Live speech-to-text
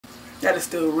That is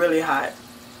still really hot.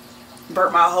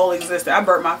 Burnt my whole existence. I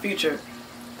burnt my future.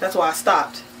 That's why I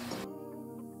stopped.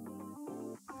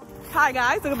 Hi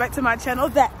guys, welcome back to my channel,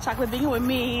 That Chocolate Vegan with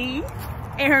me,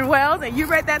 Aaron Wells, and you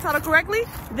read that title correctly.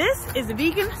 This is the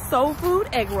vegan soul food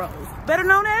egg rolls, better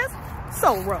known as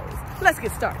soul rolls. Let's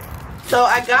get started. So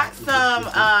I got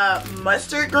some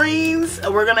mustard greens.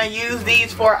 We're gonna use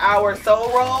these for our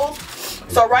soul rolls.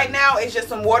 So right now it's just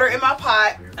some water in my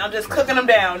pot. I'm just cooking them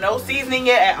down. No seasoning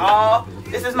yet at all.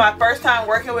 This is my first time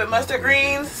working with mustard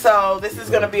greens, so this is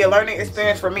gonna be a learning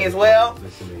experience for me as well.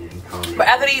 But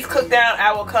after these cook down,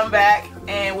 I will come back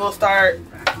and we'll start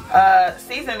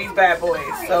seasoning these bad boys.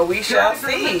 So we shall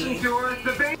see.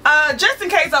 Just in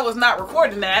case I was not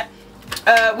recording that,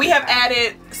 we have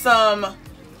added some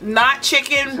not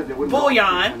chicken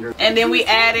bouillon, and then we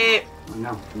added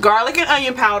garlic and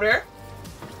onion powder,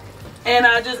 and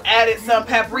I just added some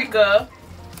paprika.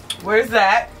 Where's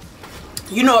that?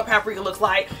 You know what paprika looks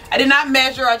like. I did not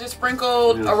measure, I just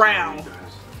sprinkled around.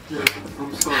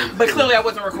 But clearly I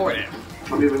wasn't recording.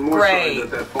 Great.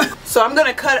 So I'm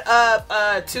gonna cut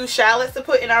up 2 shallots to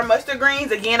put in our mustard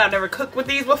greens. Again, I've never cooked with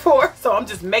these before, so I'm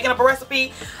just making up a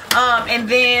recipe. And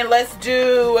then let's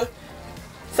do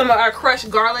some of our crushed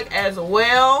garlic as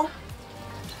well.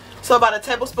 So about a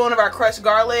tablespoon of our crushed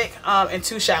garlic and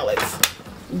 2 shallots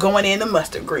going in the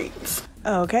mustard greens.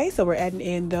 Okay, so we're adding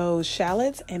in those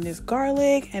shallots and this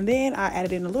garlic, and then I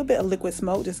added in a little bit of liquid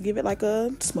smoke just to give it like a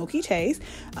smoky taste.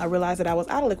 I realized that I was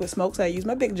out of liquid smoke, so I used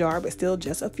my big jar, but still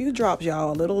just a few drops,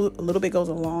 y'all. A little bit goes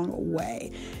a long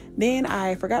way. Then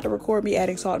I forgot to record me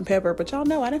adding salt and pepper, but y'all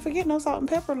know I didn't forget no salt and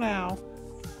pepper now.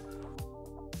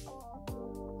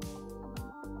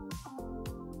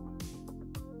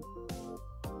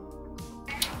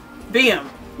 Bam!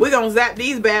 We're gonna zap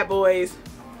these bad boys.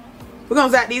 We're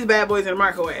gonna zap these bad boys in the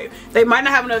microwave. They might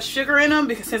not have enough sugar in them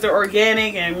because since they're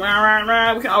organic and we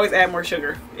can always add more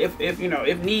sugar if you know,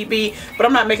 if need be. But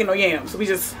I'm not making no yams, so we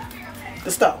just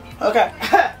the stuff. Okay.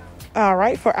 All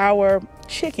right, for our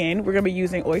chicken, we're gonna be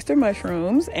using oyster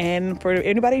mushrooms. And for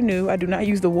anybody new, I do not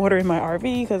use the water in my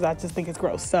RV because I just think it's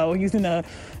gross. So using a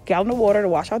gallon of water to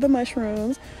wash out the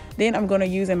mushrooms. Then I'm going to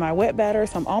use in my wet batter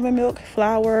some almond milk,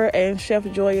 flour, and Chef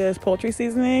Joya's poultry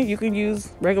seasoning. You can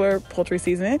use regular poultry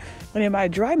seasoning. And in my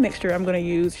dry mixture, I'm going to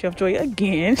use Chef Joya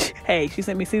again. Hey, she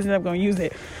sent me seasoning. I'm going to use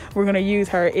it. We're going to use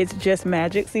her It's Just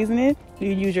Magic seasoning.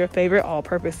 You can use your favorite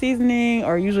all-purpose seasoning,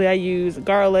 or usually I use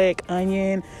garlic,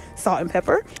 onion, salt, and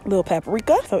pepper, a little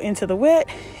paprika. So into the wet,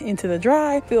 into the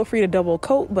dry. Feel free to double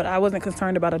coat, but I wasn't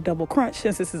concerned about a double crunch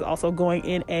since this is also going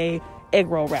in a egg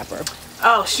roll wrapper.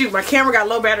 Oh shoot, my camera got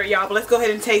low battery, y'all, but let's go ahead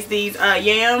and taste these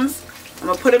yams. I'm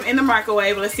gonna put them in the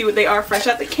microwave. Let's see what they are fresh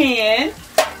out the can.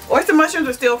 Oyster mushrooms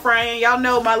are still frying. Y'all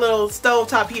know my little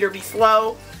stovetop heater be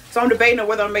slow, so I'm debating on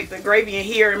whether I'll make the gravy in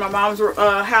here in my mom's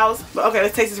house. But okay,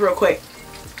 let's taste this real quick.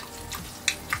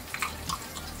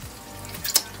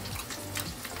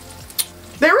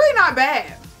 They're really not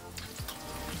bad,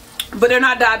 but they're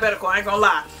not diabetical, I ain't gonna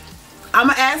lie. I'm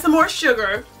gonna add some more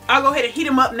sugar. I'll go ahead and heat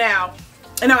them up now,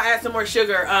 and I'll add some more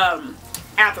sugar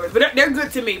afterwards. But they're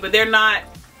good to me, but they're not,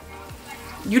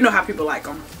 you know how people like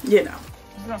them, you know.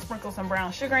 I'm just gonna sprinkle some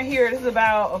brown sugar in here. This is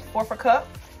about a 1/4 cup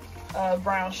of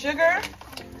brown sugar.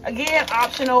 Again,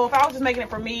 optional. If I was just making it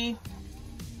for me,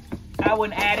 I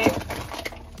wouldn't add it,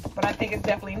 but I think it's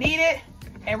definitely needed.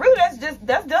 And really,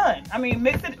 that's done. I mean,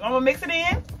 mix it. I'm gonna mix it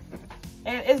in,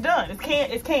 and it's done.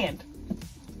 It's canned.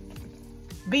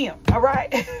 Bam. All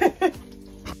right.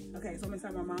 Okay, so I'm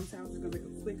inside my mom's house. We're gonna make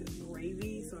a quick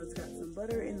gravy. So it's got some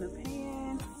butter in the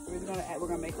pan. We're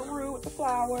gonna make a roux with the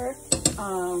flour.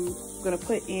 Gonna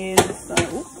put in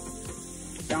some.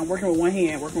 Oops, I'm working with one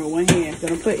hand.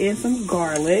 Gonna put in some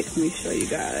garlic. Let me show you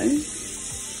guys.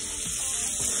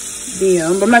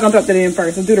 Damn, but I'm not gonna drop that in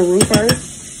first. Let's do the roux first.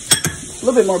 A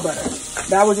little bit more butter.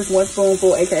 That was just 1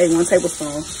 spoonful, aka 1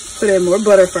 tablespoon. Put in more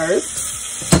butter first.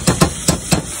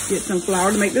 Get some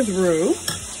flour to make this roux.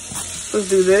 Let's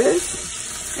do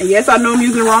this. And yes, I know I'm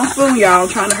using the wrong spoon, y'all. I'm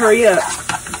trying to hurry up.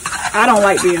 I don't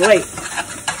like being late.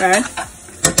 Okay.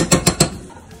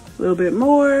 A little bit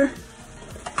more.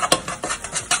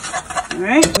 All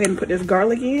right. Go ahead and put this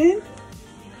garlic in.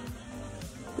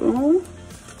 Boom.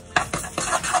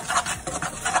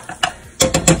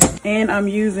 And I'm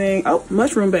using,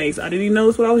 mushroom base. I didn't even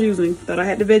notice what I was using. Thought I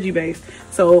had the veggie base.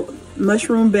 So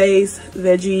mushroom base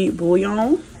veggie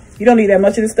bouillon. You don't need that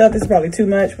much of this stuff. This is probably too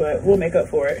much, but we'll make up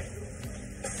for it.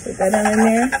 Put that in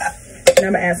there. And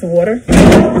I'm gonna add some water.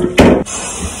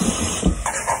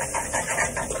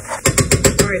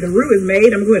 All right, the roux is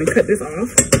made. I'm going to cut this off.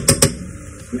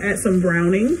 Add some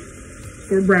browning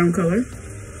for brown color.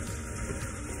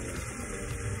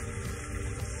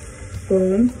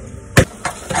 Boom.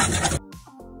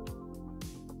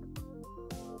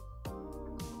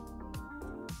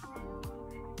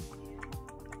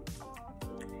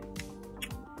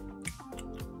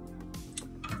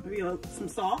 Maybe some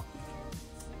salt.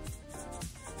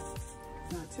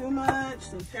 Not too much.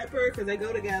 Some pepper, because they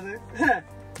go together.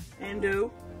 And do.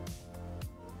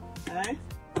 Okay.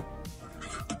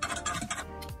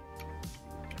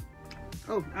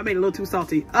 Oh, I made it a little too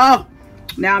salty. Oh,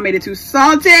 now I made it too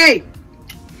salty.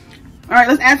 All right,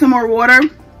 let's add some more water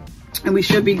and we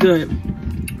should be good.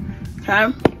 Okay.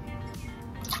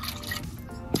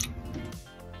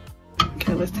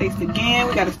 Okay, let's taste again.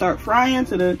 We got to start frying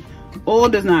so the oil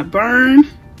does not burn.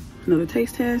 Another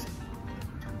taste test.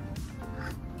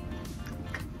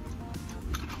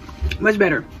 Much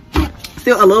better.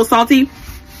 Still a little salty,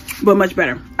 but much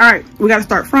better. All right, we got to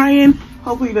start frying.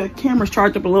 Hopefully the camera's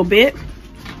charged up a little bit.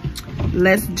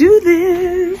 Let's do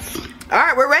this. All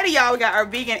right, we're ready, y'all. We got our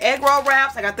vegan egg roll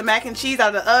wraps. I got the mac and cheese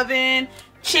out of the oven,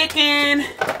 chicken,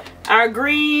 our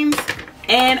greens,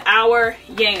 and our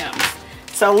yams.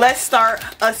 So let's start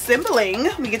assembling.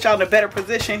 Let me get y'all in a better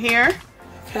position here.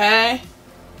 Okay.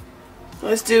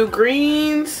 Let's do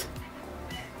greens,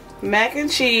 mac and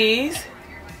cheese,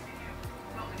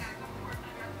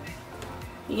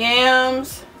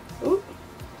 yams. Ooh.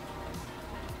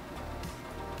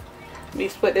 Let me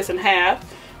split this in half.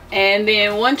 And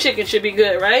then one chicken should be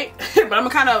good, right? But I'm gonna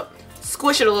kind of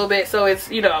squish it a little bit so it's,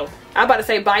 you know, I'm about to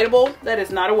say biteable. That is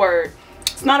not a word.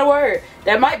 It's not a word.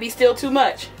 That might be still too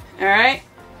much. All right.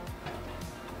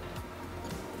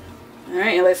 All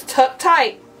right, and let's tuck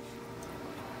tight.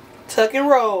 Tuck and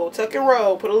roll, tuck and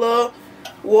roll. Put a little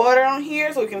water on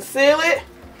here so we can seal it.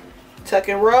 Tuck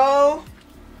and roll.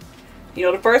 You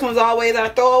know, the first one's always our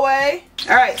throwaway.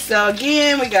 All right, so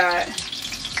again, we got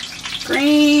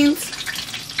greens,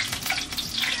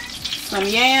 some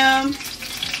yam,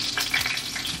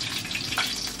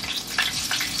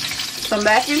 some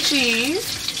mac and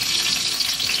cheese,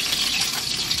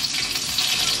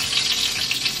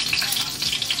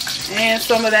 and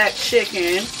some of that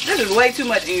chicken. This is way too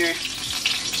much in here.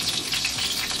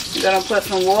 We're gonna put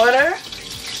some water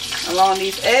along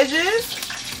these edges.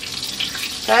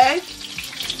 Okay.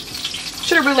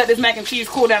 Should have really let this mac and cheese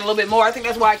cool down a little bit more. I think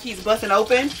that's why it keeps busting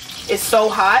open. It's so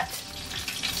hot.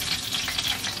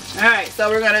 Alright, so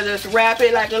we're going to just wrap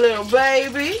it like a little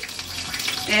baby.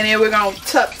 And then we're going to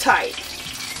tuck tight.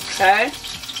 Okay?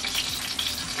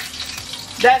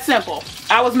 That's simple.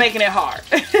 I was making it hard.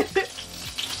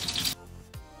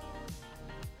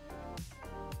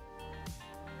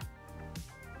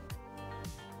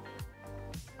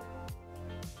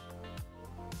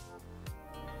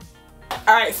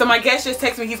 Alright, so my guest just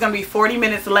texted me he's going to be 40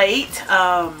 minutes late.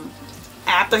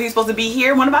 After he's supposed to be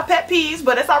here. One of my pet peeves,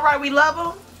 but it's alright. We love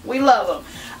him. We love them.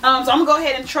 So I'm going to go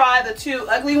ahead and try the two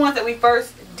ugly ones that we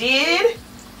first did.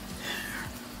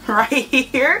 Right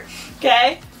here.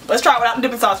 Okay. Let's try it without the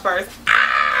dipping sauce first.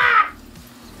 Ah!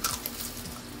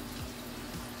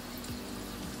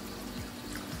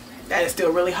 That is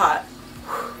still really hot.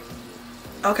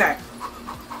 Okay.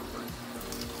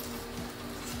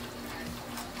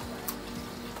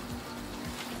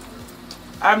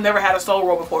 I've never had a soul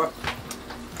roll before.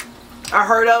 I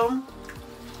heard of them.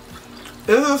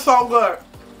 This is so good.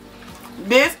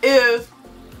 This is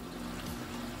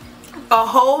a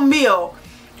whole meal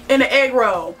in an egg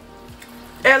roll.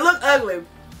 It looked ugly.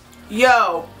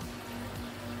 Yo.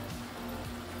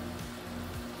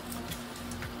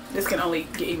 This can only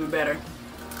get even better.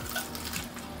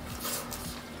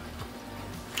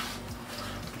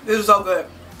 This is so good.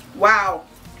 Wow.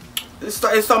 It's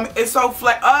so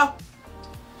flat.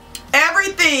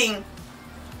 Everything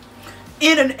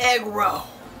in an egg roll.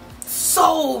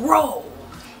 Soul roll.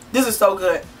 This is so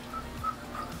good.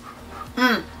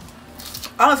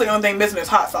 Honestly, the only thing missing is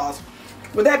hot sauce.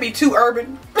 Would that be too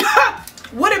urban?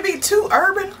 Would it be too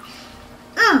urban?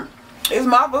 It's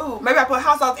my food. Maybe I put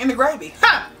hot sauce in the gravy.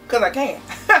 Because I can.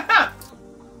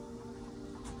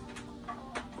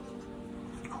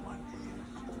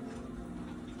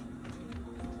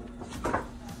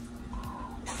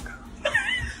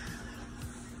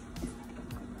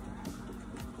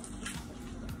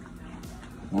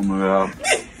 Oh my God.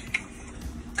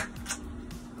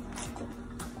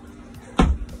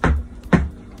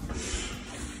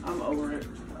 I'm over it.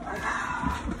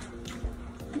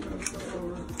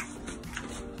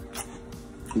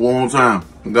 One more time.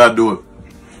 I gotta do it.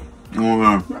 One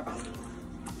more time.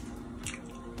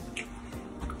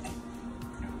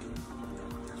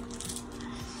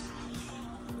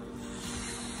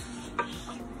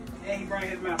 And he burned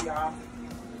his mouth, y'all.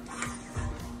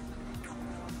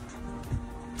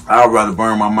 I'd rather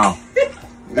burn my mouth.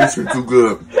 This shit too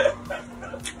good.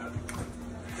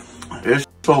 It's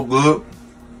so good.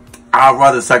 I'd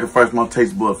rather sacrifice my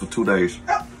taste buds for 2 days.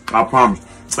 I promise.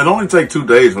 It only takes 2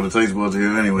 days for the taste buds to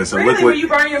heal anyway. So really? liquid. When you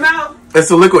burn your mouth? It's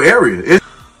a liquid area.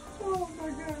 Oh my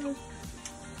goodness.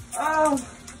 Oh.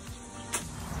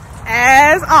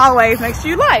 As always, make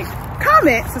sure you like,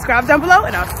 comment, subscribe down below,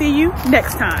 and I'll see you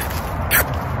next time.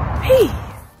 Peace.